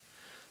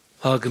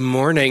Well, good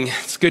morning.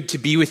 It's good to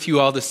be with you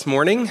all this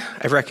morning.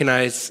 I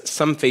recognize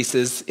some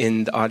faces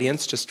in the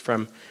audience just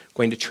from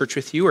going to church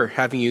with you or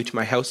having you to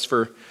my house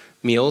for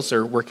meals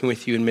or working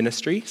with you in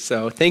ministry.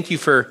 So thank you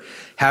for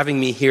having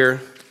me here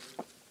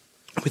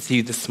with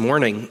you this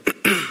morning.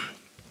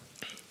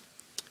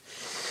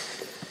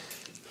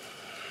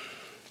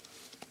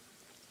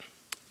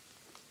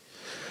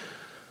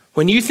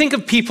 When you think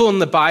of people in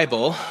the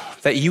Bible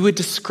that you would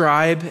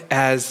describe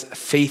as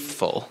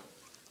faithful,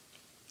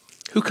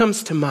 who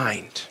comes to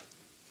mind?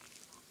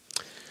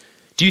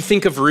 Do you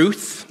think of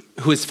Ruth,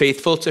 who is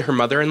faithful to her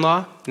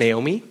mother-in-law,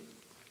 Naomi?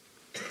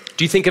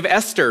 Do you think of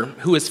Esther,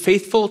 who is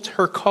faithful to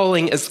her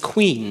calling as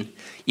queen,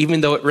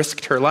 even though it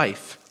risked her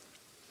life?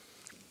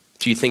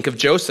 Do you think of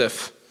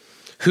Joseph,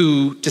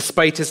 who,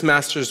 despite his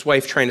master's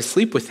wife trying to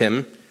sleep with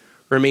him,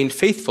 remained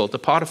faithful to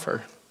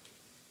Potiphar?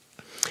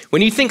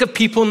 When you think of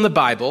people in the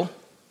Bible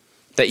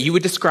that you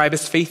would describe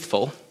as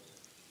faithful,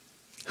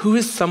 who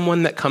is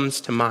someone that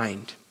comes to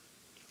mind?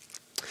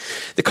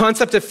 The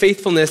concept of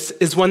faithfulness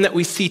is one that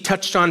we see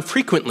touched on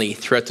frequently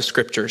throughout the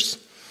scriptures,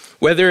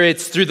 whether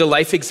it's through the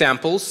life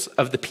examples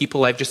of the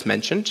people I've just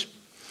mentioned,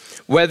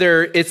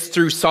 whether it's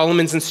through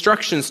Solomon's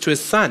instructions to his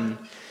son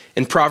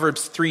in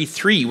Proverbs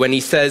 3:3 when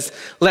he says,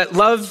 "Let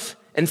love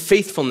and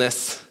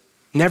faithfulness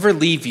never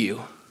leave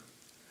you.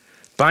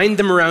 Bind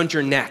them around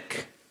your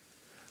neck.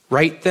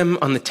 Write them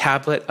on the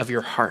tablet of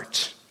your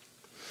heart."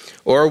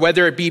 Or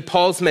whether it be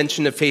Paul's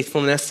mention of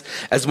faithfulness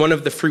as one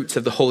of the fruits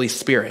of the Holy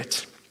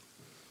Spirit.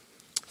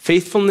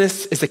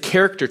 Faithfulness is a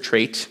character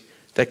trait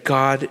that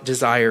God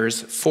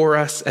desires for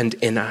us and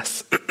in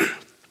us.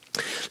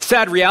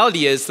 Sad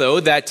reality is, though,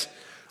 that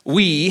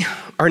we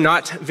are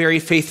not very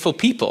faithful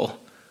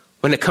people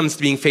when it comes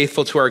to being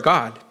faithful to our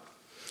God.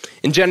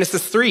 In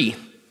Genesis 3,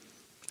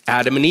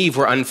 Adam and Eve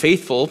were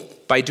unfaithful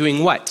by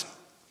doing what?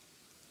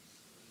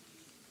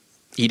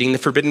 Eating the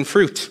forbidden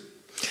fruit.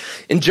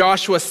 In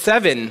Joshua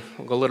 7,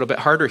 we'll go a little bit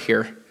harder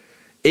here,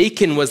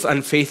 Achan was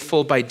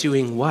unfaithful by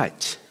doing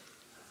what?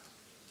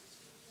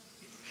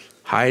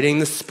 Hiding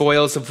the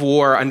spoils of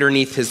war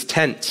underneath his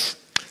tent.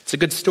 It's a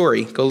good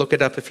story. Go look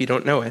it up if you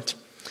don't know it.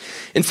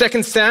 In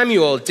 2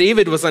 Samuel,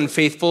 David was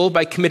unfaithful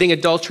by committing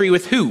adultery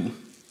with who?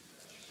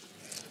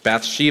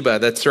 Bathsheba,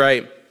 that's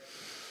right.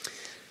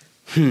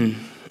 And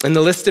the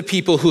list of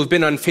people who have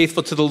been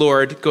unfaithful to the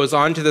Lord goes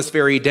on to this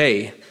very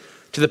day,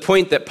 to the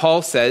point that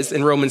Paul says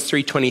in Romans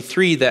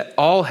 3:23 that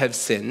all have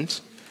sinned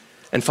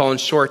and fallen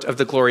short of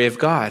the glory of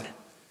God.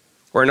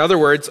 Or in other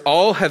words,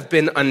 all have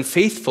been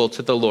unfaithful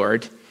to the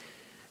Lord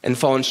and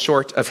fallen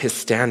short of his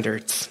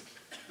standards.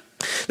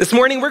 This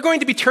morning, we're going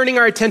to be turning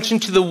our attention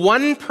to the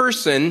one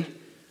person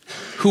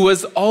who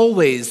was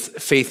always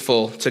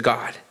faithful to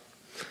God.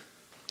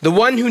 The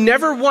one who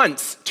never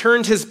once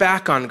turned his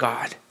back on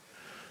God.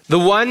 The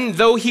one,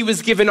 though he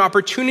was given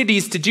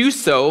opportunities to do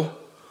so,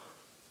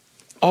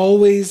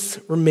 always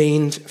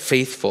remained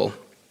faithful.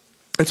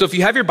 And so if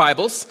you have your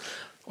Bibles,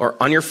 or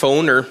on your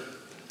phone, or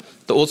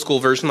the old school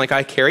version like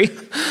I carry,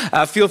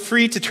 feel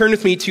free to turn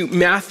with me to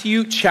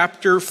Matthew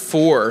chapter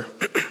 4,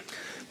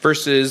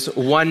 verses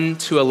 1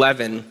 to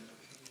 11.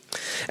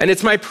 And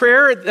it's my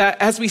prayer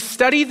that as we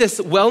study this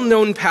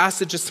well-known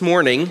passage this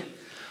morning,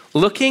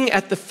 looking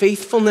at the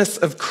faithfulness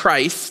of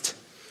Christ,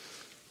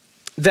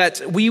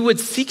 that we would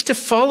seek to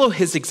follow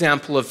his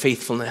example of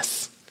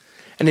faithfulness.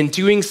 And in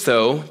doing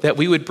so, that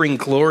we would bring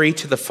glory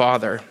to the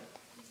Father.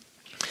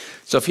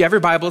 So if you have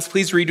your Bibles,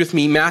 please read with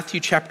me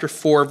Matthew chapter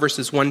 4,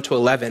 verses 1 to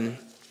 11.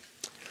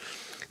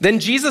 Then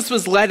Jesus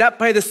was led up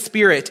by the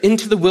Spirit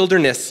into the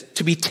wilderness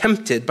to be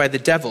tempted by the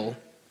devil.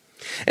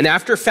 And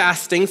after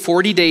fasting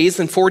 40 days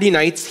and 40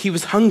 nights, he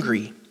was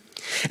hungry.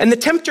 And the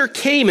tempter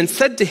came and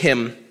said to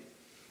him,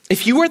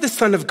 "If you are the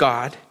Son of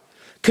God,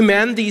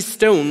 command these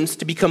stones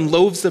to become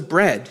loaves of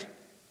bread."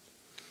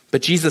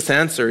 But Jesus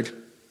answered,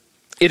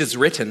 "It is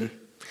written,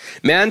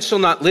 'Man shall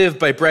not live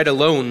by bread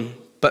alone,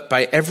 but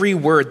by every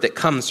word that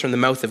comes from the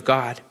mouth of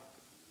God.'"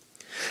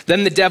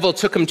 Then the devil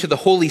took him to the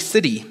holy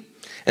city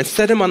and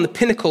set him on the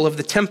pinnacle of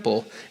the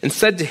temple and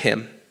said to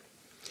him,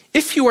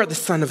 "If you are the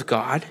Son of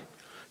God,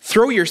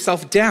 throw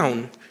yourself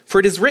down, for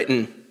it is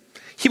written,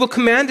 'He will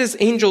command his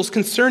angels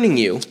concerning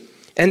you,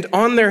 and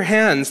on their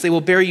hands they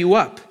will bear you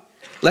up,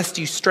 lest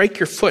you strike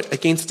your foot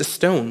against a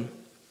stone.'"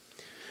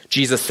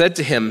 Jesus said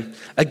to him,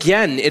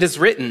 "Again it is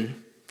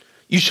written,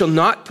 'You shall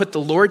not put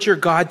the Lord your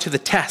God to the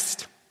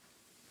test.'"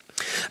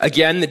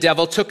 Again, the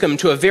devil took him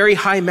to a very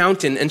high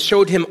mountain and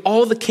showed him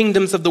all the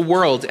kingdoms of the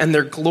world and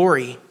their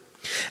glory.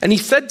 And he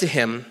said to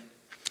him,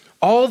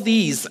 "All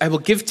these I will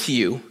give to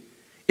you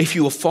if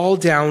you will fall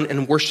down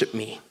and worship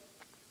me."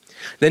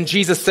 Then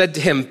Jesus said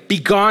to him,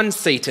 "Begone,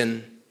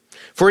 Satan,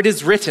 for it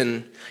is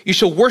written, 'You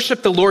shall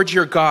worship the Lord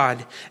your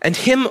God, and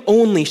him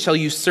only shall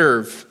you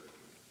serve.'"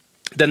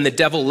 Then the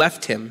devil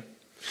left him,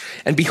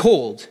 and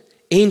behold,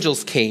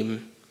 angels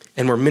came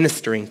and were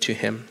ministering to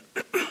him.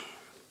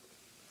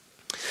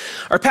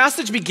 Our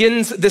passage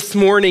begins this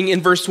morning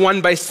in verse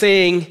 1 by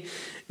saying,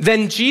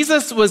 "Then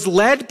Jesus was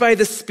led by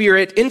the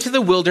Spirit into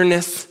the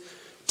wilderness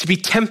to be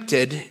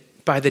tempted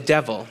by the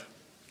devil."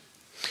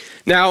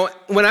 Now,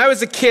 when I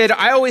was a kid,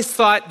 I always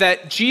thought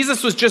that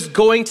Jesus was just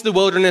going to the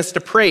wilderness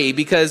to pray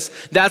because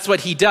that's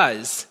what he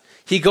does.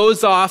 He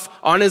goes off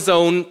on his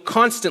own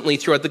constantly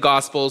throughout the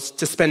Gospels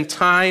to spend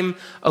time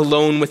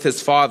alone with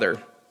his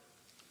Father.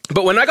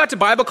 But when I got to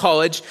Bible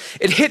college,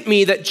 it hit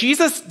me that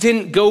Jesus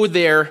didn't go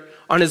there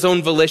on his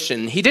own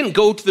volition. He didn't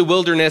go to the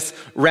wilderness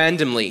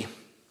randomly.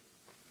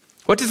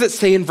 What does it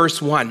say in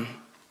verse 1?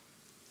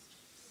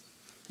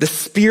 The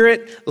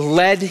Spirit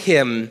led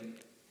him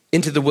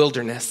into the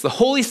wilderness. The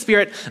Holy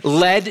Spirit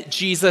led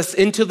Jesus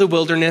into the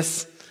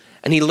wilderness,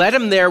 and he led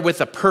him there with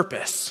a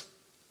purpose.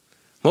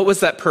 What was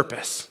that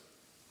purpose?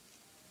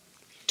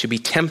 To be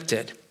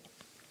tempted,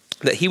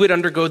 that he would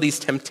undergo these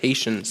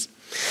temptations.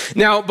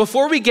 Now,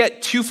 before we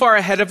get too far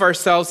ahead of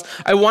ourselves,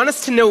 I want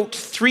us to note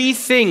three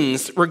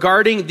things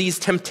regarding these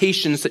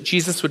temptations that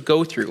Jesus would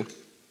go through.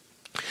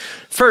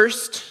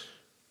 First,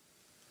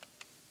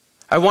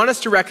 I want us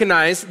to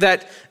recognize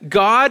that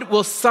God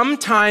will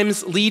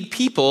sometimes lead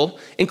people,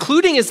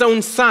 including his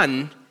own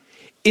Son,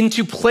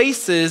 into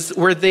places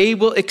where they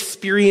will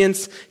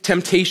experience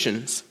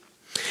temptations.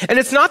 And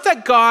it's not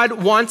that God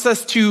wants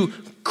us to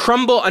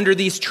crumble under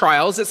these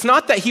trials. It's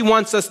not that he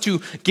wants us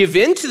to give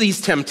in to these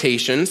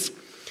temptations.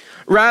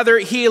 Rather,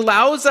 he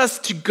allows us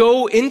to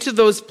go into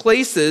those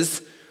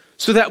places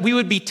so that we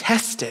would be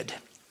tested,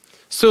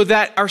 so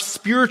that our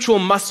spiritual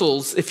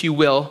muscles, if you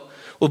will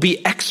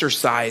be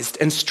exercised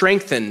and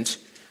strengthened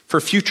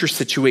for future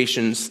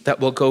situations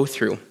that we'll go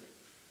through.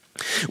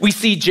 We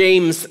see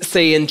James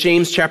say in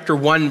James chapter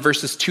 1,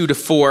 verses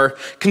 2-4,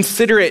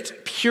 "Consider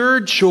it pure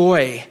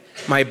joy,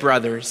 my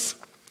brothers,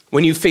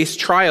 when you face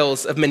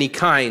trials of many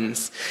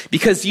kinds,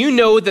 because you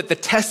know that the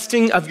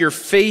testing of your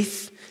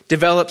faith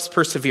develops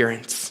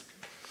perseverance.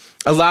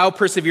 Allow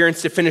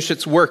perseverance to finish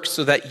its work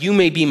so that you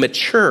may be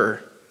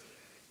mature,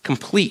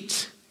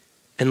 complete,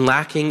 and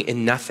lacking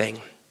in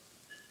nothing."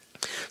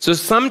 So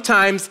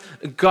sometimes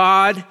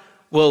God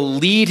will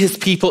lead his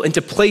people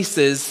into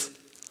places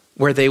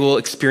where they will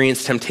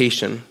experience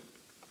temptation.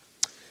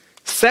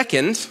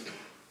 Second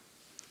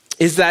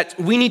is that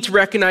we need to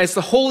recognize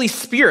the Holy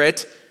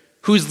Spirit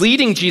who's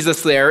leading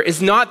Jesus there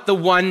is not the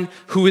one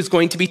who is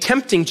going to be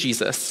tempting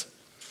Jesus.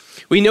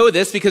 We know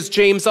this because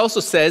James also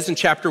says in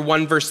chapter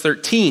 1, verse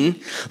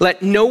 13,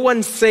 "Let no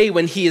one say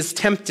when he is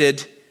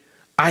tempted,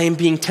 'I am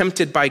being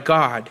tempted by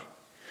God.'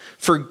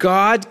 For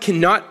God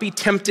cannot be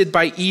tempted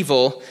by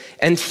evil,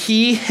 and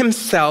he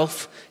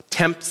himself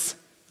tempts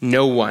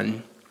no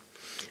one."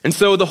 And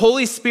so the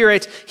Holy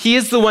Spirit, he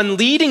is the one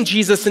leading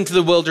Jesus into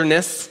the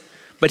wilderness,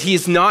 but he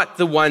is not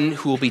the one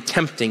who will be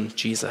tempting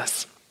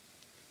Jesus.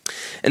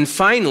 And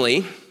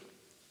finally,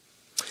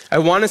 I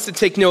want us to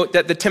take note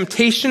that the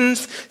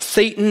temptations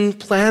Satan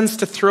plans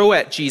to throw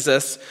at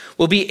Jesus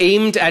will be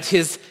aimed at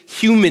his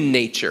human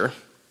nature,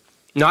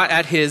 not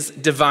at his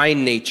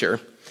divine nature.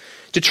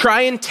 To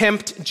try and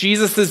tempt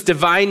Jesus'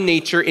 divine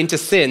nature into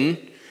sin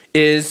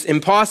is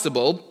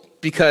impossible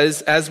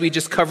because, as we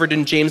just covered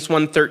in James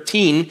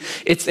 1:13,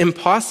 it's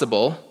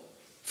impossible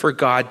for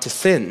God to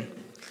sin.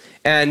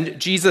 And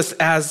Jesus,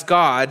 as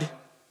God,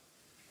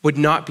 would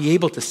not be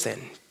able to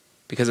sin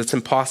because it's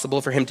impossible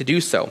for him to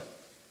do so.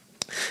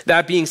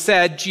 That being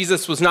said,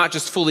 Jesus was not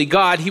just fully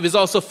God, he was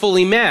also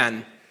fully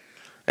man.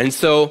 And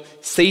so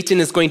Satan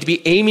is going to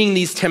be aiming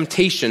these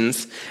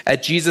temptations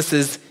at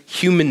Jesus'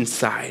 human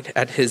side,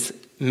 at his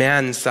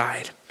man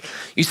side.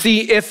 You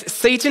see, if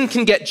Satan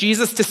can get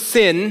Jesus to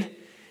sin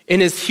in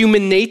his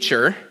human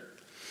nature,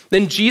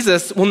 then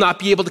Jesus will not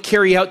be able to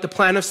carry out the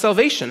plan of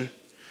salvation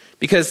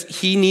because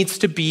he needs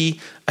to be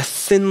a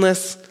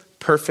sinless,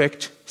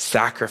 perfect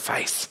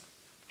sacrifice.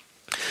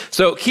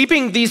 So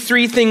keeping these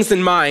three things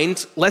in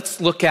mind,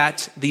 let's look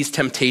at these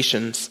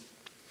temptations.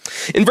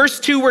 In verse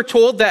 2, we're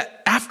told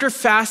that after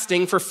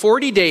fasting for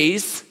 40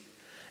 days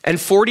and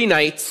 40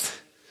 nights,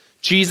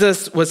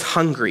 Jesus was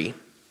hungry.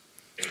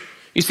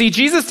 You see,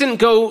 Jesus didn't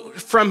go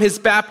from his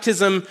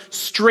baptism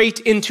straight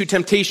into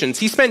temptations.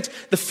 He spent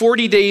the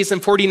 40 days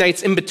and 40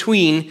 nights in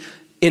between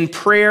in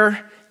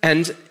prayer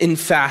and in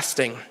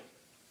fasting,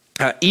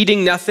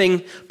 eating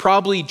nothing,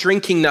 probably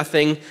drinking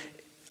nothing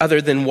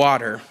other than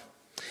water.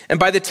 And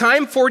by the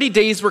time 40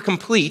 days were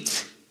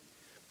complete,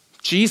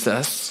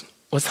 Jesus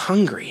was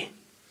hungry.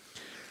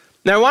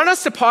 Now I want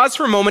us to pause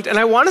for a moment and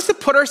I want us to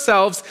put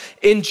ourselves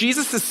in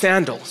Jesus'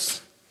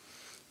 sandals.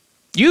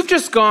 You've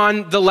just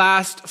gone the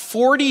last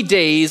 40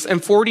 days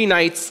and 40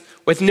 nights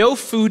with no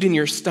food in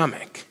your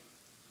stomach.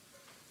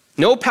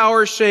 No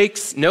power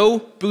shakes, no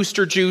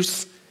booster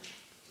juice.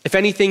 If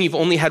anything, you've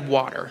only had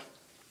water.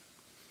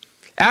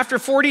 After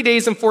 40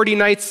 days and 40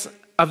 nights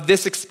of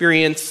this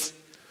experience,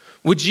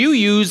 would you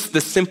use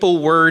the simple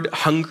word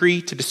hungry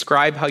to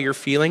describe how you're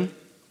feeling?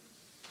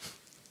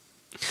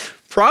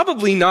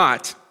 Probably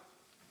not.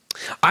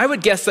 I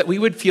would guess that we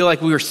would feel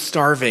like we were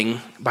starving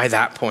by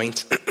that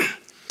point.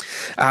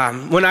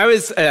 When I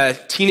was a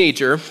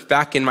teenager,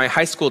 back in my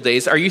high school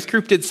days, our youth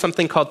group did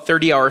something called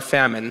 30-hour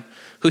famine.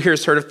 Who here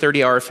has heard of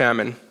 30-hour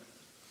famine?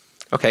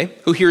 Okay.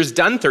 Who here has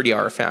done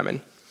 30-hour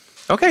famine?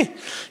 Okay,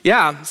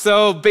 yeah.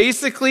 So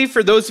basically,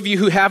 for those of you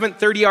who haven't,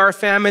 30-Hour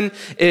Famine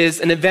is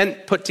an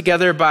event put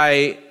together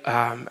by,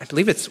 I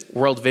believe it's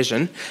World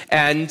Vision,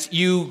 and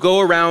you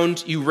go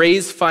around, you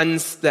raise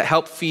funds that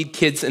help feed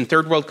kids in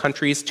third world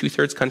countries,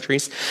 two-thirds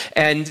countries,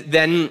 and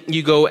then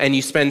you go and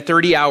you spend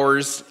 30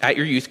 hours at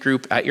your youth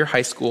group, at your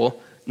high school,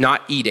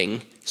 not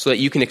eating, so that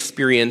you can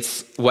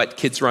experience what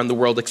kids around the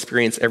world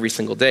experience every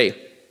single day.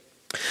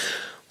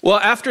 Well,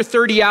 after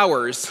 30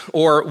 hours,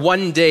 or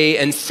 1 day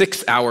and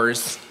 6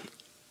 hours,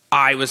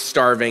 I was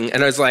starving,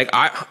 and I was like,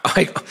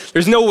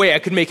 there's no way I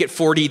could make it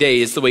 40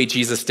 days the way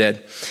Jesus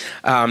did.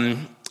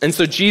 And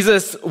so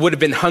Jesus would have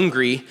been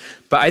hungry,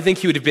 but I think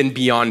he would have been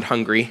beyond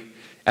hungry.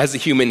 As a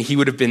human, he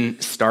would have been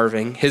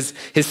starving. His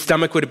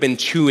stomach would have been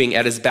chewing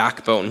at his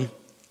backbone.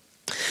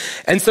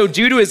 And so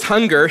due to his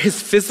hunger,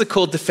 his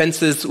physical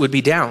defenses would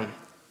be down.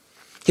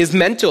 His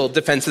mental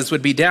defenses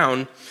would be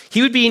down.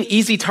 He would be an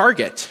easy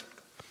target.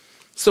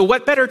 So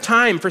what better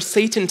time for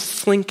Satan to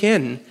slink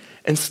in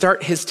and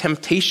start his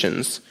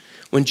temptations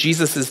when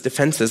Jesus'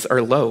 defenses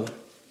are low?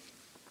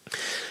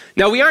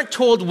 Now, we aren't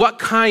told what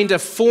kind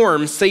of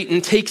form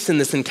Satan takes in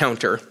this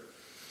encounter,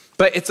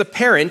 but it's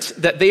apparent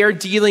that they are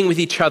dealing with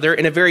each other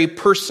in a very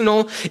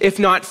personal, if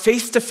not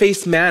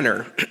face-to-face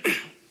manner.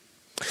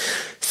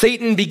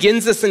 Satan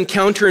begins this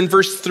encounter in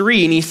verse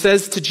 3, and he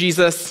says to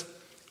Jesus,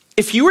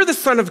 "If you are the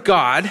Son of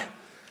God,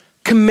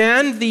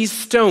 command these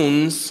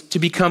stones to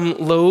become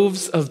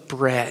loaves of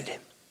bread."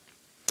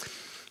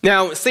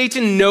 Now,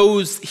 Satan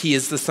knows he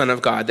is the Son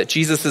of God, that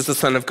Jesus is the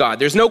Son of God.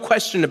 There's no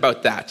question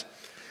about that.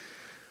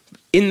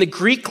 In the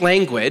Greek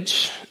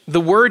language, the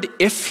word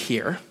 "if"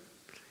 here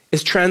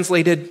is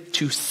translated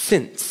to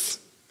 "since."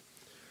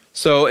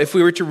 So if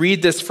we were to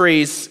read this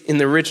phrase in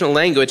the original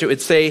language, it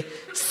would say,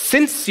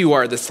 "Since you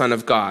are the Son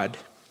of God,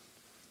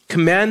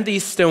 command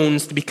these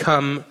stones to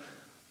become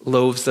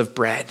loaves of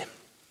bread."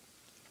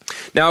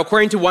 Now,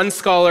 according to one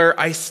scholar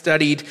I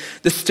studied,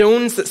 the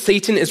stones that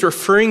Satan is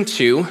referring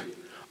to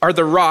are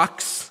the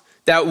rocks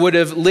that would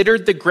have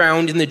littered the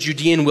ground in the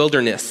Judean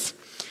wilderness.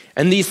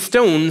 And these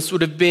stones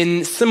would have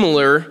been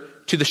similar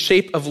to the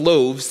shape of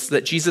loaves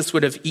that Jesus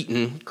would have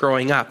eaten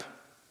growing up.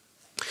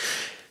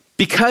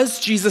 Because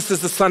Jesus is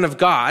the Son of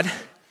God,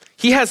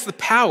 he has the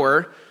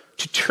power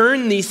to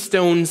turn these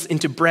stones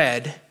into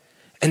bread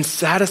and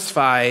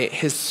satisfy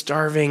his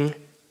starving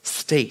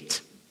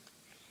state.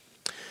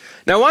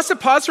 Now, I want us to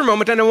pause for a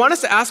moment, and I want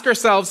us to ask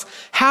ourselves,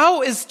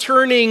 how is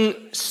turning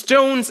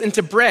stones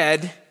into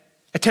bread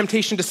a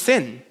temptation to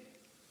sin?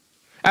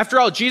 After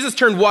all, Jesus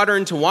turned water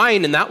into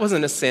wine, and that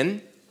wasn't a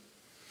sin.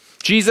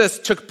 Jesus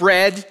took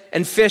bread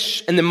and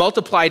fish and then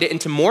multiplied it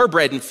into more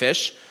bread and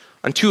fish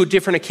on 2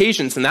 different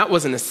occasions, and that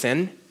wasn't a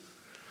sin.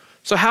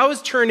 So how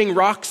is turning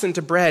rocks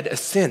into bread a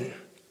sin?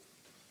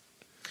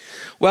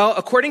 Well,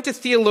 according to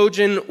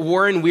theologian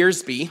Warren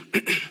Wiersbe,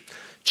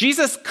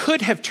 Jesus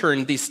could have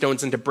turned these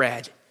stones into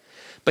bread,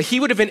 but he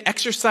would have been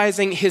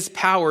exercising his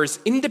powers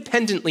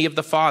independently of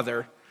the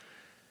Father,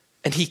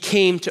 and he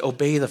came to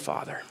obey the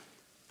Father.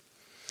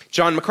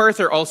 John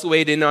MacArthur also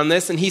weighed in on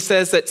this, and he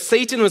says that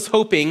Satan was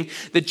hoping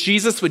that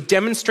Jesus would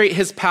demonstrate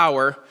his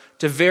power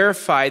to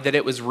verify that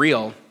it was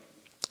real,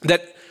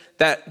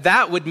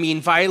 that would mean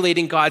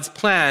violating God's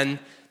plan,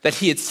 that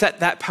he had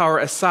set that power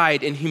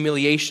aside in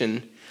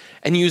humiliation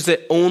and use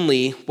it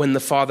only when the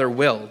Father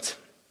willed.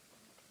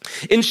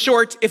 In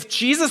short, if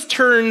Jesus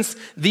turns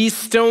these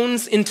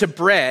stones into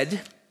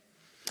bread,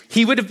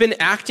 he would have been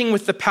acting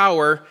with the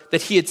power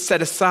that he had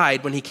set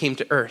aside when he came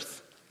to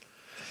earth.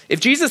 If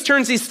Jesus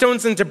turns these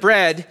stones into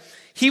bread,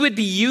 he would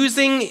be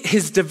using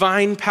his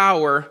divine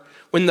power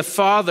when the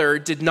Father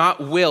did not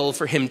will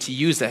for him to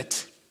use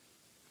it.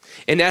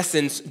 In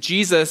essence,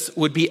 Jesus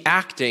would be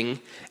acting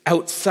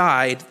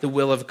outside the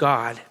will of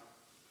God.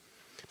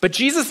 But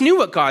Jesus knew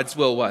what God's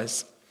will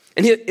was,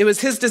 and it was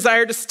his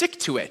desire to stick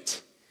to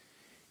it,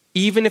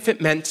 even if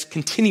it meant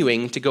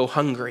continuing to go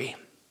hungry.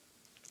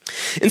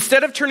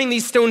 Instead of turning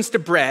these stones to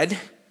bread,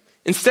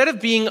 instead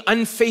of being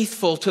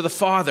unfaithful to the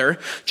Father,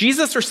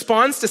 Jesus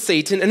responds to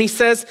Satan and he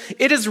says,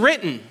 "It is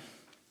written,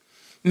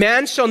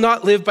 man shall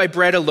not live by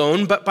bread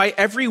alone, but by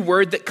every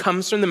word that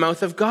comes from the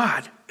mouth of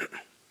God."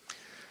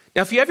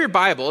 Now, if you have your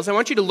Bibles, I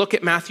want you to look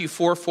at Matthew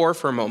 4:4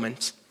 for a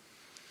moment.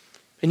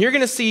 And you're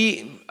going to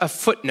see a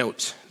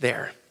footnote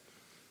there.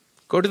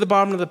 Go to the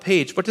bottom of the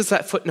page. What does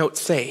that footnote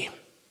say?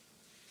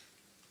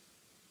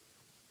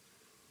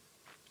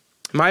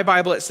 In my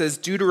Bible, it says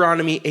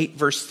Deuteronomy 8,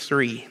 verse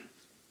 3.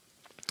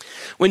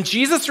 When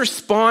Jesus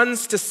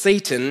responds to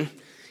Satan,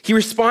 he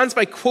responds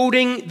by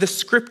quoting the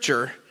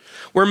scripture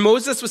where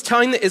Moses was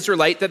telling the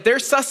Israelite that their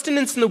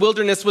sustenance in the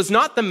wilderness was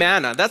not the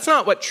manna. That's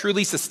not what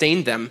truly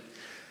sustained them.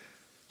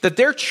 That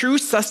their true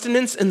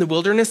sustenance in the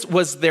wilderness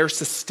was their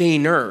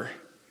sustainer,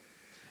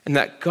 and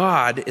that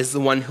God is the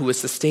one who was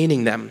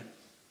sustaining them.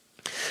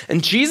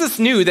 And Jesus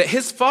knew that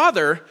his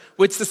Father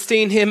would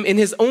sustain him in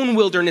his own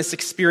wilderness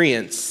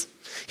experience.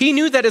 He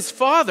knew that his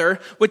Father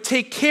would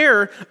take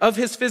care of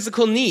his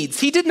physical needs.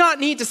 He did not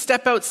need to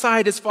step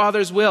outside his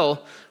Father's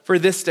will for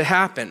this to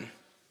happen.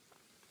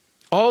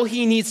 All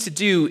he needs to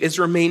do is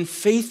remain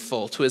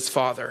faithful to his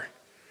Father,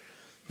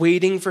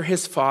 waiting for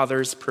his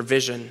Father's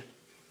provision.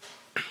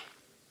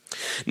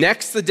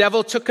 Next, the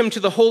devil took him to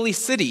the holy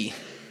city,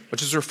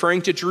 which is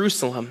referring to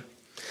Jerusalem.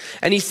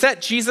 And he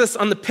set Jesus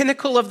on the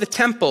pinnacle of the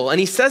temple, and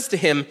he says to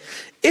him,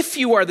 "If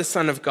you are the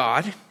Son of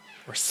God,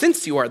 or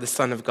since you are the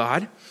Son of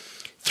God,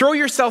 throw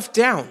yourself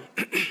down.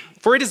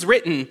 For it is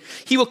written,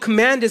 he will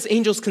command his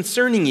angels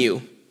concerning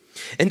you,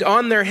 and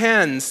on their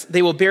hands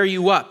they will bear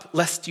you up,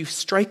 lest you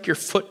strike your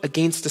foot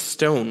against a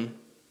stone."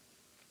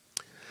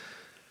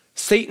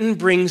 Satan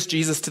brings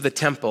Jesus to the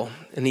temple,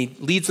 and he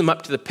leads him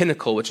up to the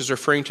pinnacle, which is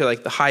referring to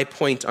like the high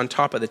point on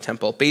top of the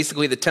temple,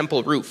 basically the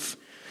temple roof.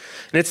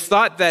 And it's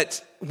thought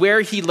that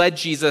where he led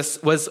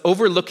Jesus was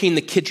overlooking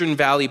the Kidron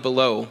Valley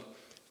below,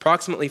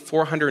 approximately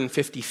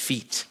 450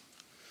 feet.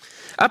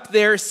 Up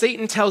there,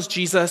 Satan tells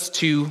Jesus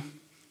to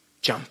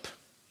jump.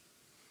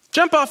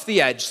 Jump off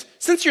the edge.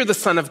 Since you're the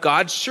Son of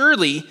God,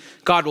 surely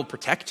God will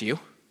protect you.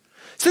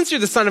 Since you're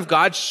the Son of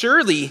God,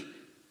 surely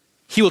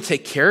he will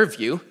take care of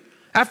you.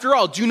 After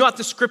all, do not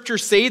the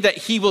scriptures say that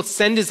he will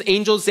send his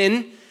angels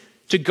in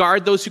to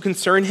guard those who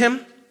concern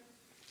him?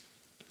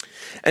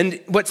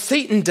 And what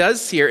Satan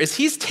does here is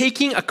he's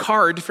taking a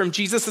card from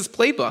Jesus'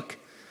 playbook.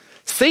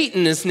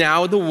 Satan is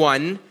now the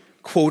one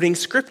quoting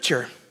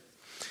scripture.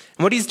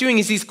 And what he's doing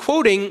is he's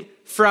quoting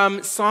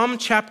from Psalm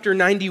chapter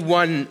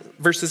 91,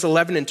 verses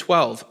 11 and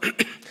 12.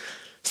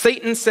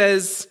 Satan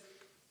says,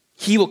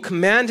 "He will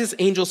command his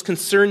angels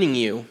concerning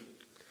you,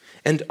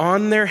 and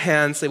on their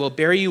hands they will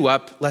bear you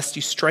up, lest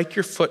you strike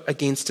your foot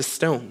against a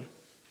stone."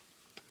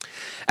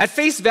 At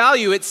face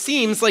value, it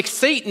seems like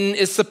Satan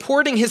is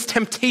supporting his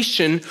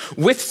temptation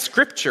with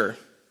scripture.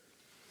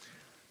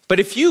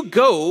 But if you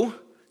go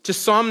to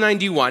Psalm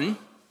 91,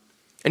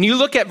 and you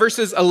look at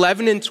verses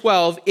 11 and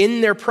 12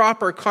 in their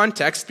proper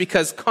context,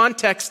 because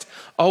context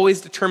always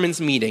determines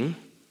meaning.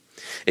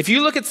 If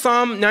you look at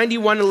Psalm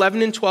 91,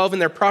 11 and 12 in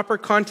their proper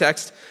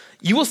context,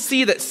 you will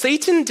see that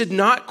Satan did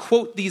not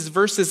quote these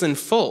verses in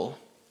full,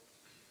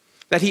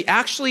 that he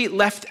actually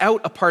left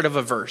out a part of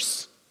a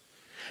verse.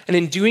 And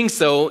in doing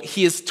so,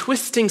 he is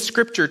twisting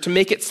scripture to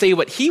make it say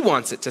what he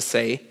wants it to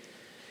say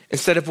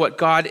instead of what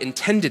God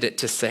intended it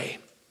to say.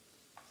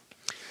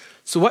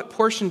 So what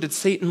portion did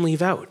Satan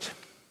leave out?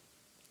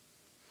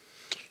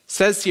 It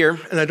says here,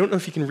 and I don't know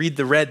if you can read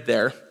the red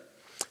there,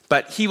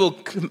 but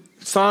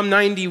Psalm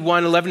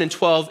 91, 11 and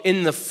 12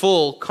 in the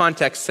full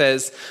context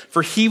says,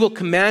 "For he will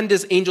command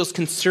his angels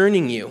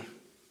concerning you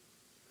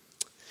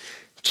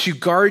to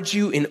guard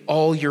you in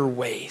all your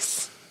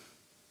ways."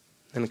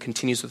 And it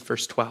continues with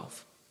verse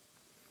 12.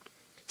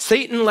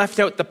 Satan left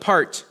out the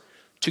part,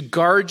 "to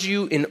guard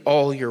you in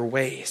all your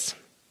ways."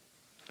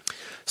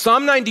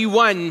 Psalm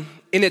 91,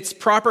 in its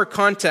proper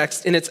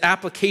context, in its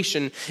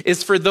application,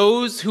 is for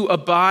those who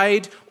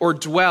abide or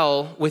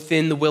dwell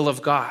within the will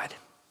of God.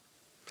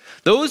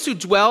 Those who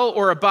dwell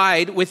or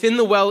abide within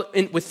the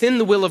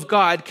will of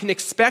God can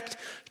expect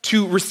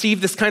to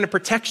receive this kind of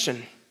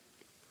protection.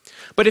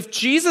 But if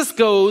Jesus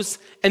goes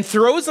and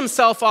throws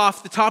himself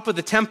off the top of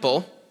the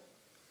temple,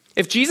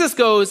 if Jesus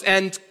goes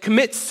and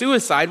commits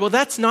suicide, well,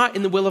 that's not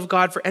in the will of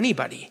God for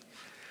anybody.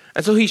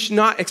 And so he should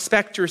not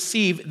expect to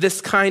receive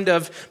this kind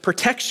of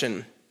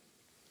protection.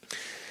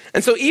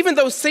 And so even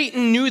though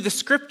Satan knew the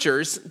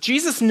scriptures,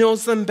 Jesus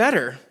knows them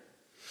better.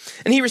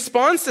 And he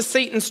responds to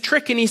Satan's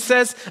trick and he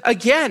says,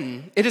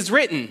 "Again, it is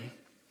written,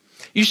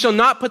 you shall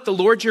not put the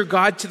Lord your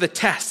God to the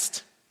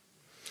test."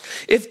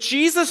 If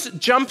Jesus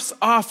jumps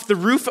off the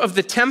roof of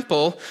the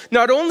temple,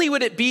 not only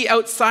would it be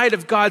outside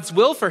of God's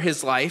will for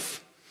his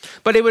life,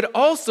 but it would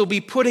also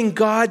be putting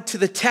God to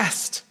the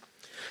test,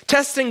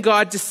 testing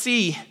God to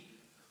see,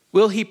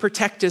 will he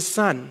protect his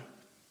son?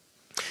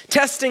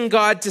 Testing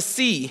God to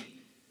see,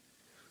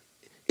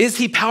 is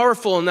he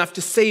powerful enough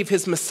to save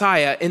his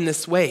Messiah in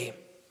this way?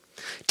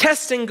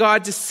 Testing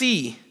God to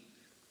see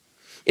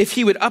if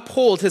he would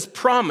uphold his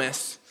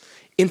promise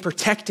in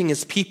protecting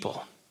his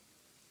people.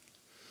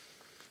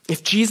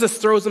 If Jesus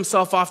throws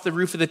himself off the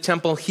roof of the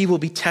temple, he will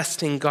be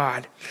testing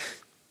God.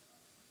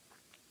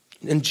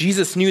 And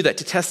Jesus knew that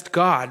to test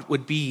God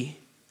would be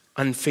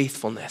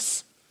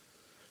unfaithfulness.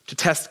 To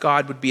test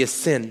God would be a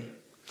sin.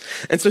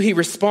 And so he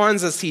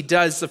responds as he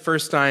does the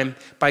first time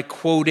by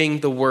quoting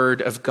the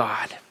word of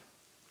God.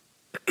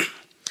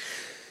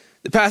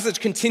 The passage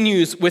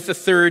continues with the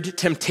third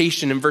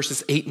temptation in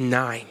verses 8 and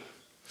 9.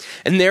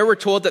 And there we're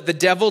told that the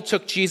devil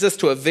took Jesus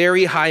to a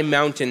very high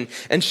mountain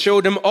and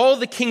showed him all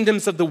the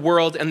kingdoms of the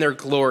world and their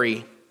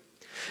glory.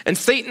 And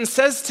Satan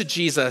says to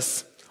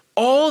Jesus,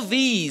 "All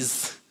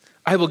these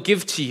I will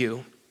give to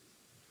you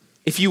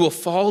if you will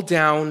fall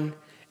down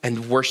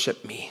and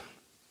worship me."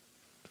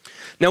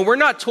 Now, we're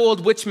not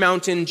told which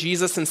mountain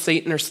Jesus and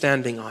Satan are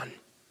standing on,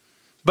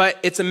 but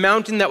it's a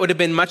mountain that would have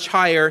been much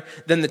higher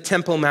than the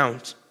Temple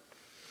Mount.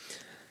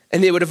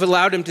 And it would have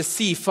allowed him to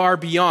see far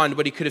beyond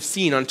what he could have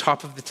seen on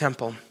top of the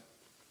temple.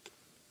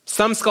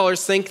 Some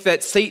scholars think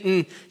that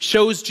Satan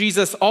shows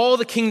Jesus all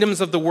the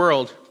kingdoms of the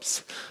world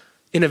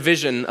in a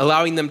vision,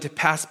 allowing them to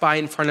pass by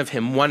in front of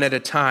him one at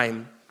a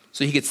time,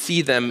 so he could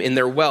see them in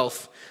their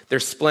wealth, their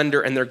splendor,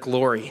 and their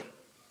glory.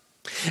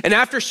 And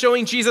after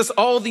showing Jesus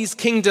all these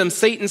kingdoms,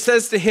 Satan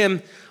says to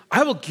him,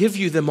 I will give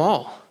you them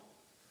all.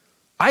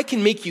 I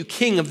can make you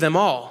king of them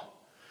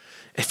all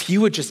if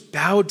you would just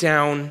bow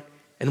down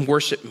and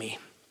worship me.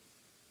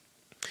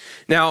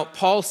 Now,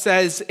 Paul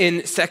says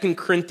in 2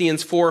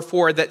 Corinthians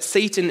 4:4 that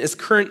Satan is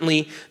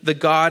currently the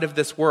god of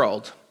this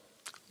world,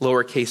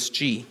 lowercase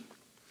g.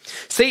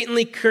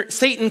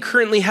 Satan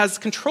currently has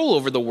control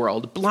over the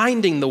world,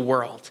 blinding the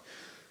world.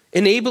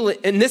 And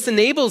this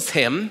enables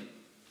him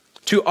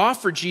to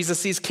offer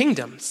Jesus these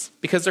kingdoms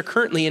because they're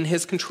currently in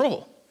his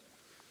control.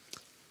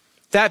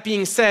 That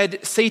being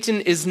said,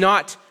 Satan is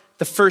not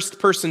the first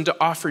person to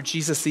offer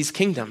Jesus these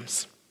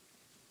kingdoms.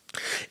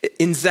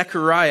 In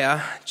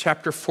Zechariah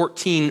chapter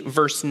 14,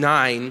 verse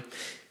 9,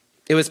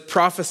 it was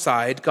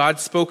prophesied, God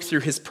spoke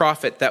through his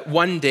prophet, that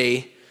one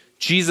day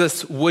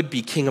Jesus would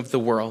be king of the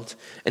world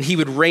and he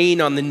would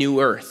reign on the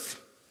new earth.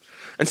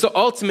 And so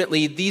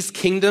ultimately, these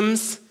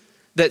kingdoms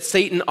that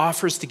Satan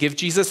offers to give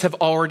Jesus have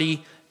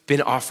already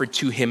been offered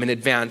to him in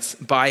advance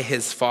by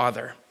his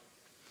Father.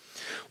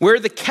 Where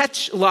the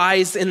catch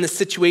lies in the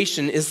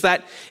situation is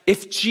that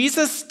if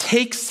Jesus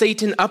takes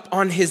Satan up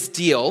on his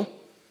deal,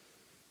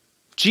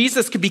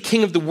 Jesus could be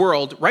king of the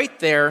world right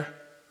there,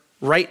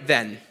 right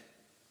then.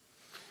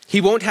 He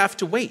won't have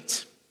to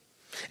wait.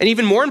 And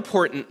even more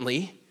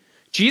importantly,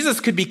 Jesus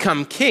could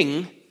become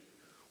king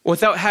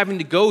without having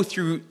to go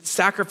through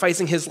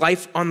sacrificing his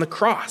life on the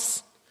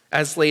cross,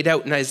 as laid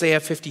out in Isaiah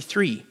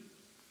 53.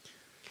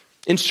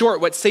 In short,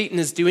 what Satan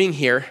is doing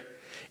here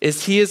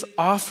is he is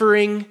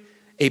offering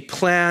a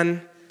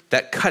plan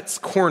that cuts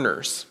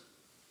corners.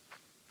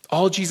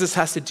 All Jesus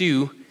has to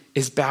do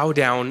is bow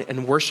down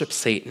and worship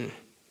Satan.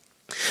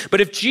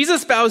 But if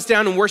Jesus bows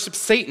down and worships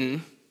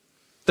Satan,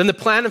 then the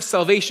plan of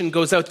salvation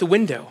goes out the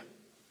window.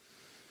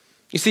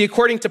 You see,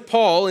 according to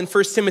Paul in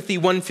 1 Timothy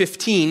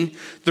 1:15,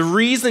 the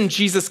reason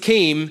Jesus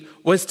came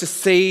was to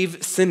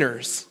save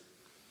sinners.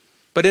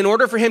 But in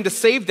order for him to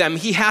save them,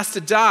 he has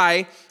to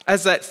die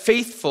as that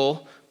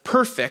faithful,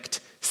 perfect,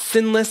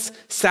 sinless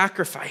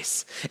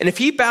sacrifice. And if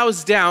he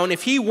bows down,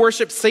 if he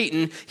worships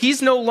Satan,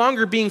 he's no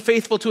longer being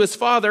faithful to his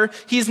Father.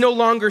 He's no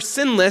longer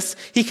sinless.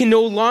 He can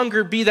no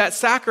longer be that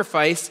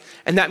sacrifice.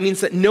 And that means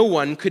that no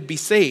one could be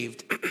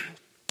saved.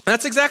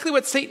 That's exactly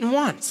what Satan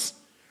wants.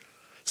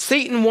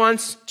 Satan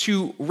wants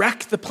to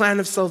wreck the plan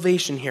of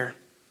salvation here.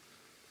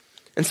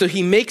 And so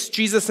he makes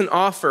Jesus an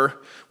offer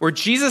where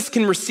Jesus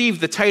can receive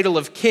the title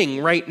of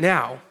king right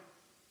now.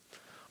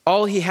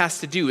 All he has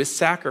to do is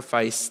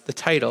sacrifice the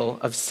title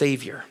of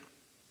Savior.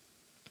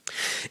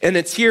 And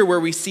it's here where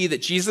we see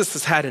that Jesus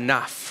has had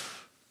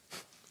enough.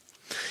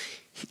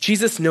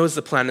 Jesus knows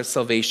the plan of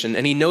salvation,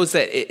 and he knows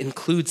that it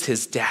includes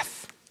his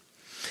death.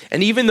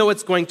 And even though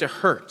it's going to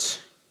hurt,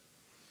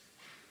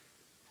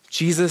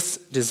 Jesus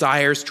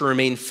desires to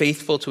remain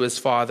faithful to his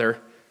Father,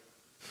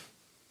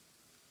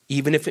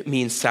 even if it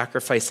means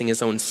sacrificing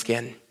his own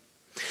skin.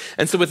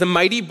 And so with a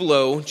mighty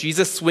blow,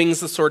 Jesus swings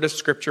the sword of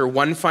Scripture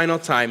one final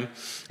time,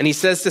 and he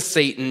says to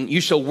Satan,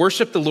 "You shall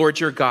worship the Lord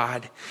your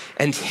God,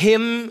 and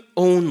him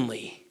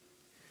only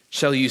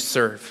shall you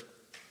serve."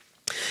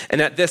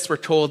 And at this, we're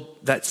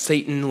told that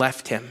Satan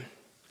left him,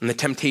 and the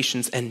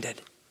temptations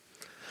ended.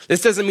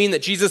 This doesn't mean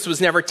that Jesus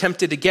was never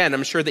tempted again.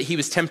 I'm sure that he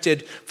was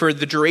tempted for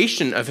the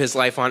duration of his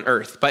life on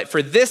earth. But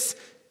for this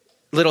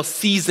little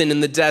season in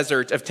the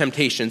desert of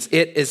temptations,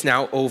 it is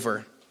now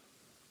over.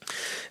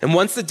 And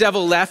once the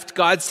devil left,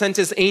 God sent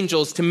his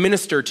angels to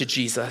minister to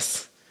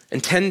Jesus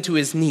and tend to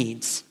his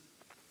needs.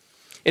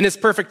 In his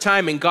perfect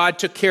timing, God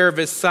took care of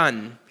his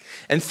Son.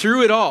 And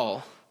through it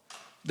all,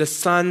 the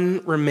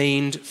Son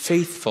remained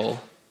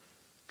faithful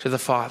to the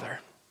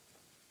Father.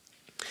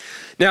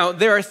 Now,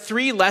 there are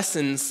three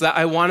lessons that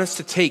I want us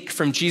to take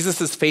from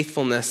Jesus'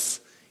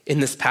 faithfulness in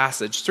this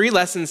passage. Three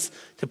lessons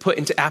to put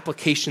into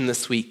application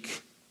this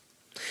week.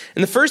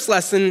 And the first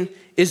lesson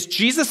is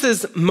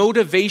Jesus'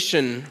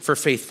 motivation for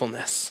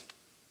faithfulness.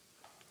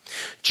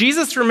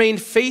 Jesus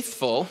remained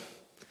faithful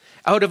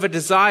out of a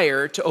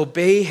desire to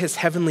obey his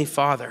heavenly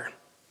Father.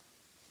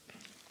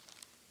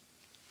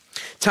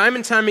 Time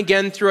and time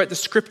again throughout the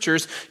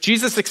Scriptures,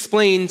 Jesus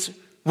explained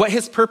what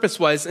his purpose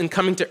was in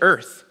coming to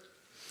earth.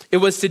 It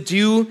was to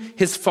do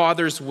his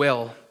Father's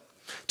will,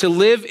 to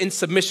live in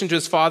submission to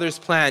his Father's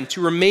plan,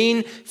 to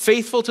remain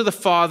faithful to the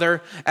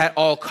Father at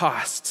all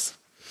costs.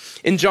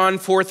 In John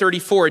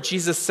 4:34,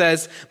 Jesus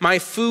says, "My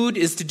food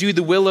is to do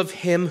the will of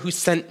him who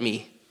sent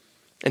me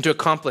and to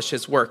accomplish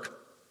his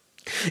work."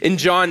 In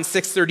John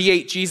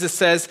 6:38, Jesus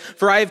says,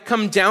 "For I have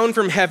come down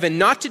from heaven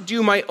not to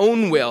do my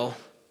own will,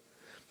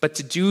 but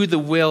to do the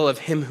will of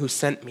him who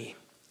sent me."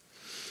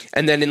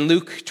 And then in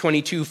Luke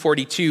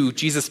 22:42,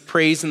 Jesus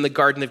prays in the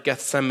Garden of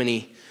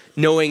Gethsemane,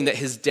 knowing that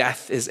his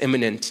death is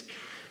imminent.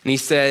 And he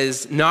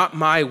says, "Not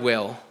my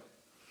will,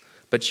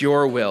 but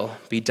your will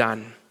be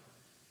done."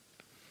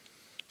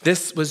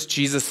 This was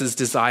Jesus'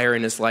 desire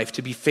in his life,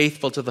 to be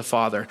faithful to the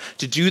Father,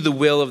 to do the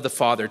will of the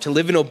Father, to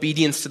live in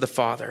obedience to the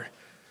Father,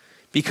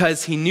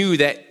 because he knew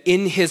that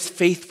in his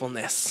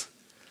faithfulness,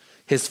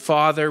 his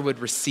Father would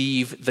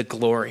receive the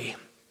glory.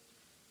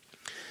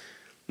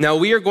 Now,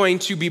 we are going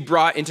to be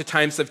brought into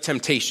times of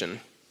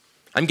temptation.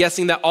 I'm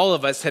guessing that all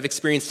of us have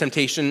experienced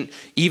temptation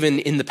even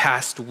in the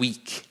past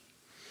week.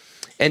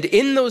 And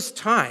in those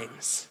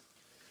times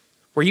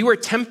where you are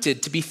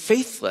tempted to be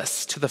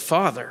faithless to the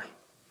Father,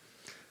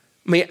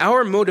 may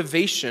our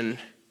motivation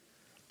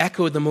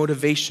echo the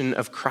motivation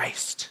of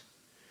Christ.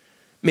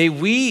 May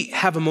we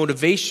have a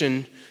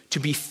motivation to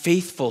be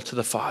faithful to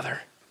the Father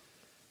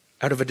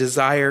out of a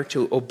desire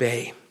to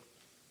obey.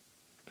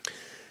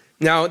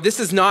 Now, this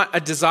is not a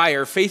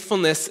desire.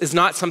 Faithfulness is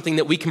not something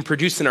that we can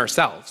produce in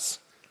ourselves.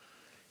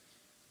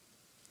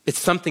 It's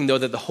something, though,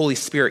 that the Holy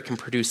Spirit can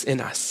produce in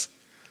us.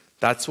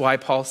 That's why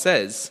Paul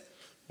says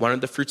one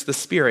of the fruits of the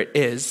Spirit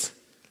is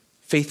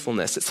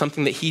faithfulness. It's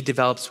something that he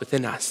develops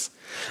within us.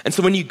 And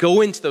so when you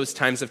go into those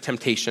times of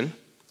temptation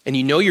and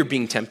you know you're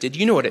being tempted,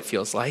 you know what it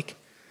feels like.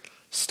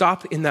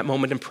 Stop in that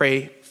moment and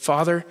pray,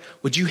 Father,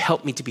 would you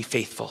help me to be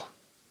faithful?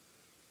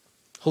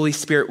 Holy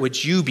Spirit,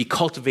 would you be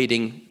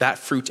cultivating that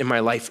fruit in my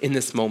life in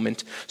this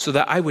moment so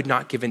that I would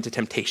not give in to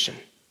temptation?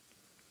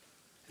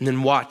 And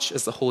then watch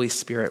as the Holy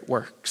Spirit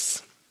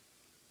works.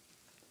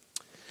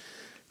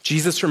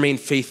 Jesus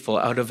remained faithful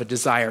out of a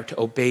desire to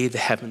obey the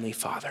Heavenly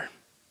Father.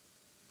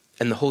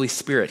 And the Holy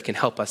Spirit can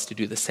help us to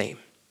do the same.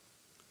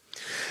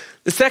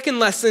 The second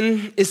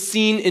lesson is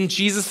seen in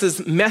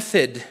Jesus'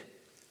 method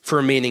for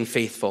remaining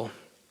faithful.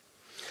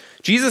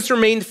 Jesus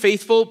remained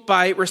faithful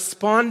by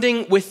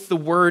responding with the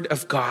word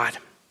of God.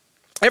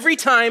 Every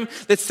time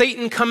that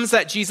Satan comes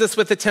at Jesus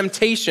with a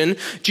temptation,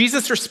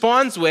 Jesus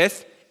responds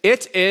with,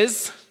 it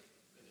is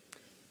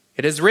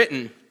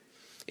written.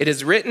 It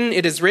is written,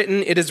 it is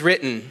written, it is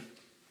written.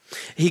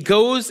 He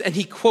goes and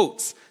he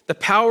quotes the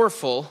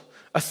powerful,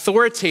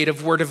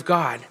 authoritative word of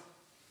God.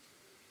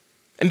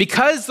 And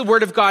because the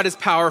word of God is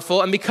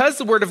powerful and because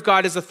the word of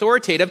God is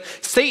authoritative,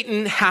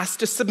 Satan has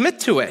to submit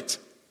to it.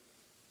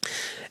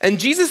 And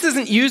Jesus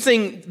isn't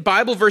using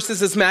Bible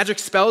verses as magic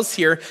spells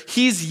here.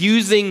 He's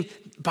using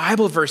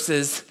Bible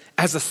verses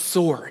as a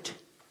sword.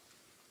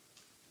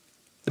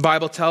 The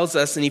Bible tells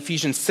us in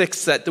Ephesians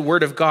 6 that the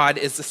word of God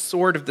is the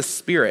sword of the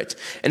Spirit,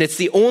 and it's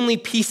the only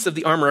piece of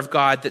the armor of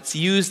God that's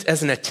used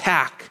as an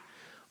attack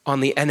on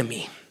the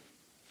enemy.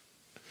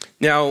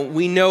 Now,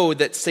 we know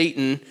that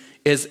Satan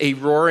is a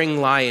roaring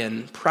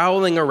lion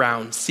prowling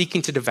around,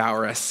 seeking to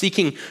devour us,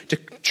 seeking to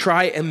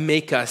try and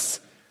make us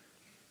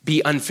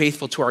be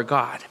unfaithful to our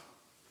God.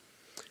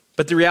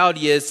 But the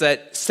reality is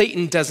that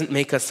Satan doesn't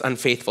make us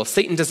unfaithful.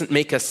 Satan doesn't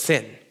make us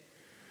sin.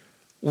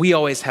 We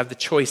always have the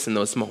choice in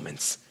those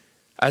moments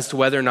as to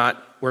whether or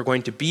not we're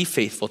going to be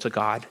faithful to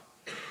God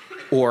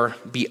or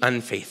be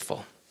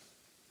unfaithful.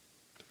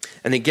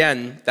 And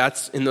again,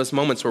 that's in those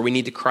moments where we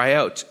need to cry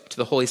out to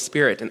the Holy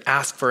Spirit and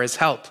ask for his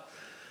help.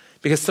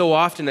 Because so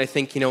often I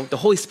think, the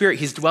Holy Spirit,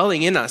 he's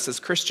dwelling in us as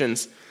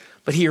Christians,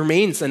 but he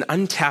remains an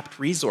untapped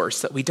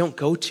resource that we don't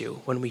go to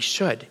when we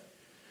should.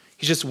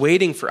 He's just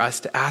waiting for us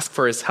to ask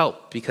for his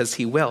help because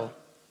he will.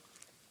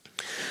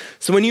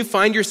 So when you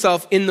find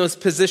yourself in those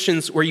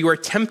positions where you are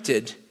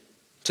tempted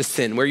to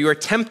sin, where you are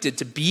tempted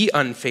to be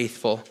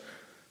unfaithful,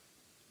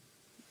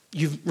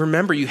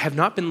 remember you have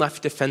not been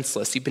left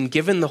defenseless. You've been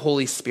given the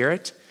Holy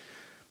Spirit,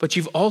 but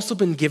you've also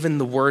been given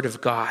the Word of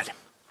God.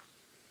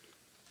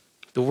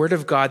 The Word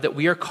of God that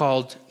we are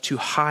called to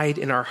hide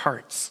in our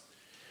hearts.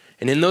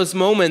 And in those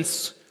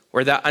moments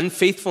where that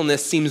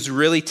unfaithfulness seems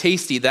really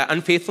tasty, that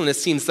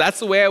unfaithfulness seems, that's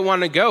the way I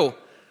want to go,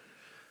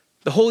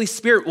 the Holy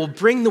Spirit will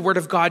bring the Word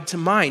of God to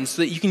mind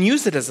so that you can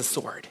use it as a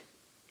sword.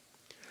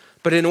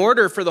 But in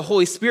order for the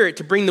Holy Spirit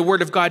to bring the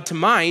Word of God to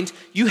mind,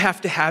 you have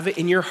to have it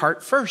in your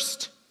heart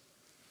first.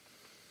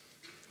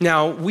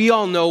 Now, we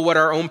all know what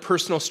our own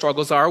personal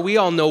struggles are. We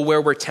all know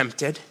where we're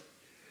tempted.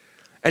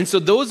 And so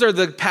those are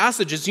the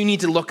passages you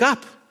need to look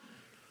up.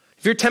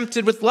 If you're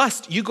tempted with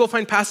lust, you go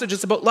find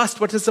passages about lust.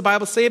 What does the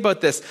Bible say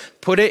about this?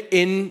 Put it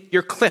in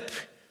your clip.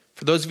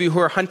 For those of you who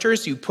are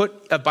hunters, you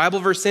put a Bible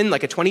verse in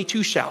like a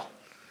 22 shell.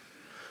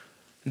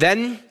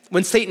 Then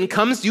when Satan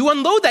comes, you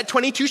unload that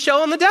 22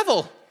 shell on the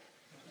devil.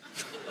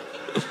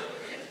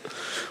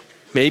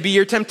 Maybe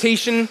your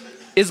temptation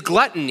is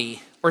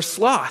gluttony or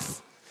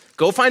sloth.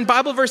 Go find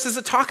Bible verses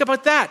that talk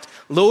about that.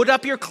 Load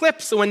up your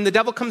clip so when the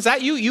devil comes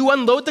at you, you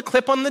unload the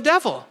clip on the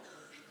devil.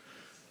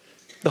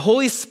 The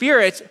Holy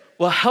Spirit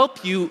will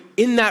help you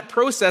in that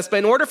process, but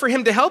in order for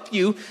him to help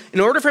you,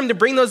 in order for him to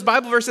bring those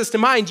Bible verses to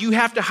mind, you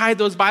have to hide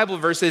those Bible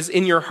verses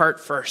in your heart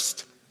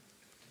first.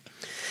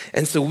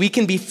 And so we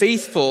can be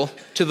faithful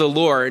to the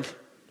Lord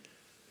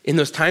in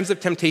those times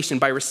of temptation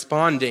by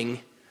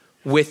responding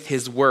with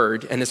his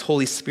word, and his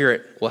Holy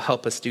Spirit will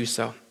help us do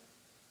so.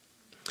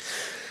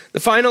 The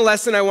final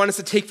lesson I want us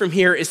to take from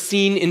here is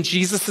seen in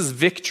Jesus'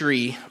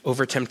 victory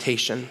over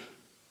temptation.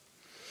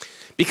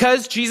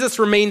 Because Jesus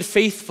remained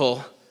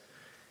faithful,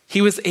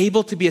 he was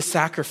able to be a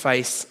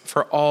sacrifice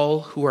for all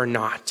who are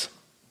not.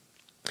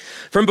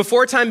 From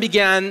before time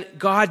began,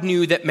 God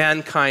knew that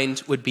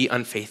mankind would be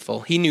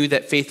unfaithful. He knew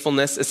that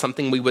faithfulness is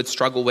something we would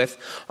struggle with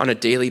on a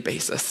daily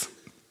basis.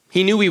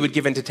 He knew we would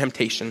give in to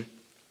temptation.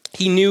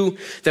 He knew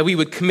that we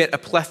would commit a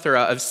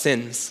plethora of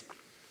sins.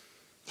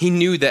 He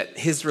knew that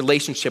his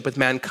relationship with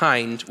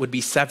mankind would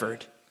be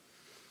severed.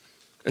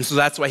 And so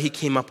that's why he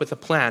came up with a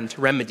plan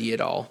to remedy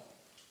it all,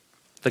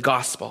 the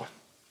gospel.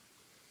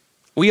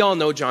 We all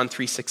know John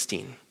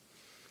 3:16,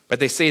 but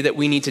they say that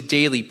we need to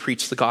daily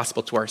preach the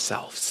gospel to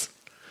ourselves.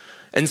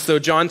 And so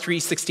John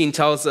 3:16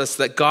 tells us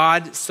that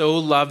God so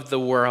loved the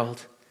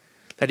world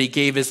that he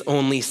gave his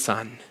only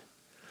son,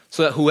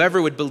 so that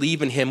whoever would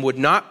believe in him would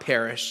not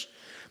perish,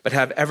 but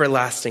have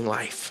everlasting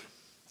life.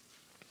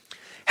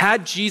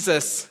 Had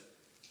Jesus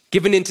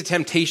given into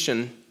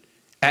temptation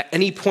at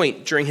any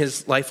point during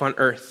his life on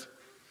earth,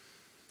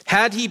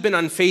 had he been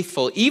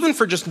unfaithful, even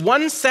for just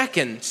 1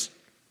 second,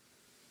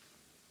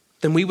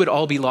 then we would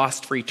all be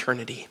lost for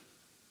eternity,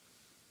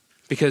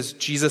 because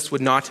Jesus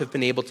would not have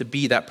been able to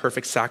be that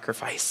perfect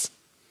sacrifice,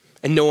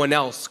 and no one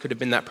else could have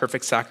been that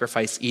perfect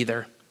sacrifice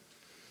either.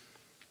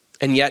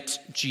 And yet,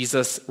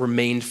 Jesus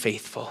remained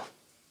faithful.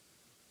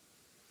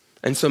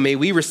 And so may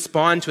we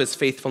respond to his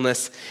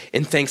faithfulness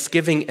in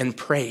thanksgiving and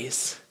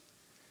praise,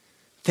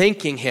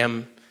 thanking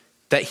him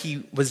that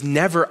he was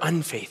never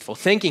unfaithful,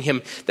 thanking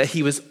him that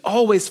he was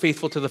always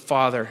faithful to the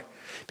Father,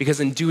 because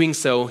in doing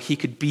so, he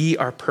could be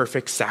our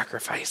perfect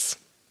sacrifice.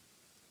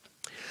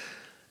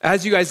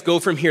 As you guys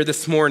go from here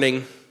this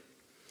morning,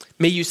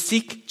 may you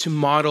seek to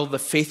model the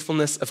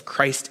faithfulness of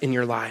Christ in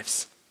your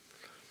lives.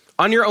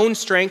 On your own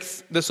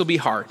strength, this will be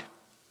hard.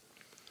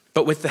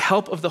 But with the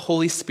help of the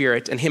Holy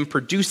Spirit and him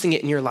producing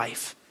it in your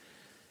life,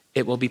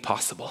 it will be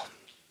possible.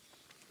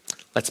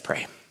 Let's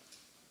pray.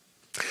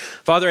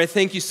 Father, I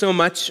thank you so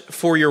much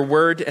for your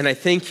word, and I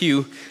thank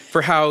you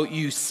for how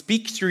you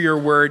speak through your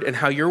word and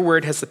how your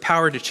word has the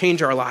power to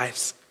change our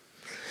lives.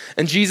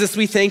 And Jesus,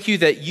 we thank you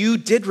that you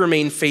did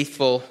remain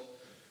faithful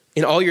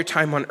in all your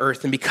time on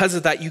earth, and because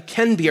of that,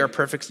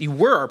 you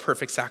were our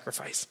perfect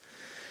sacrifice.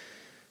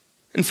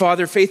 And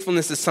Father,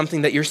 faithfulness is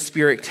something that your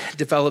Spirit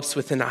develops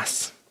within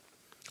us.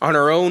 On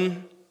our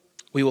own,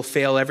 we will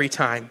fail every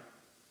time.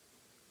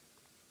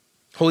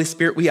 Holy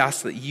Spirit, we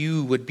ask that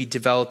you would be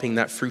developing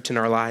that fruit in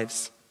our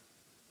lives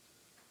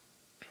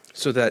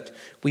so that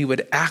we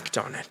would act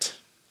on it,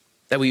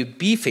 that we would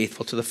be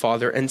faithful to the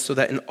Father, and so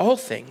that in all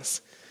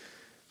things,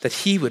 that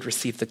he would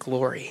receive the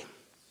glory.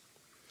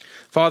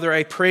 Father,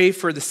 I pray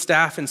for the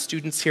staff and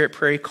students here at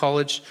Prairie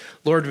College.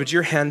 Lord, would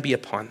your hand be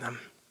upon them?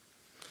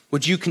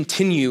 Would you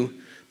continue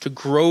to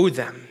grow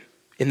them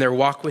in their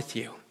walk with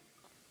you?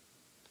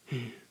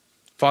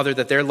 Father,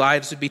 that their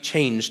lives would be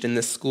changed in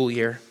this school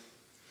year,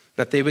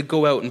 that they would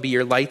go out and be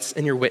your lights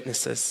and your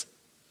witnesses,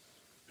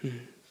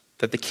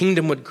 that the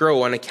kingdom would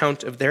grow on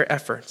account of their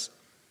efforts,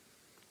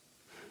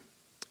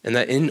 and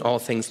that in all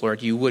things,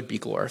 Lord, you would be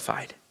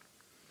glorified.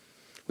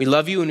 We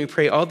love you and we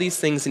pray all these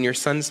things in your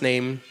Son's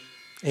name.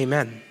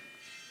 Amen.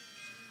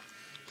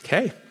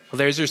 Okay, well,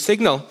 there's your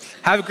signal.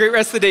 Have a great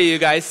rest of the day, you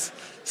guys.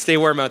 Stay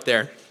warm out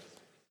there.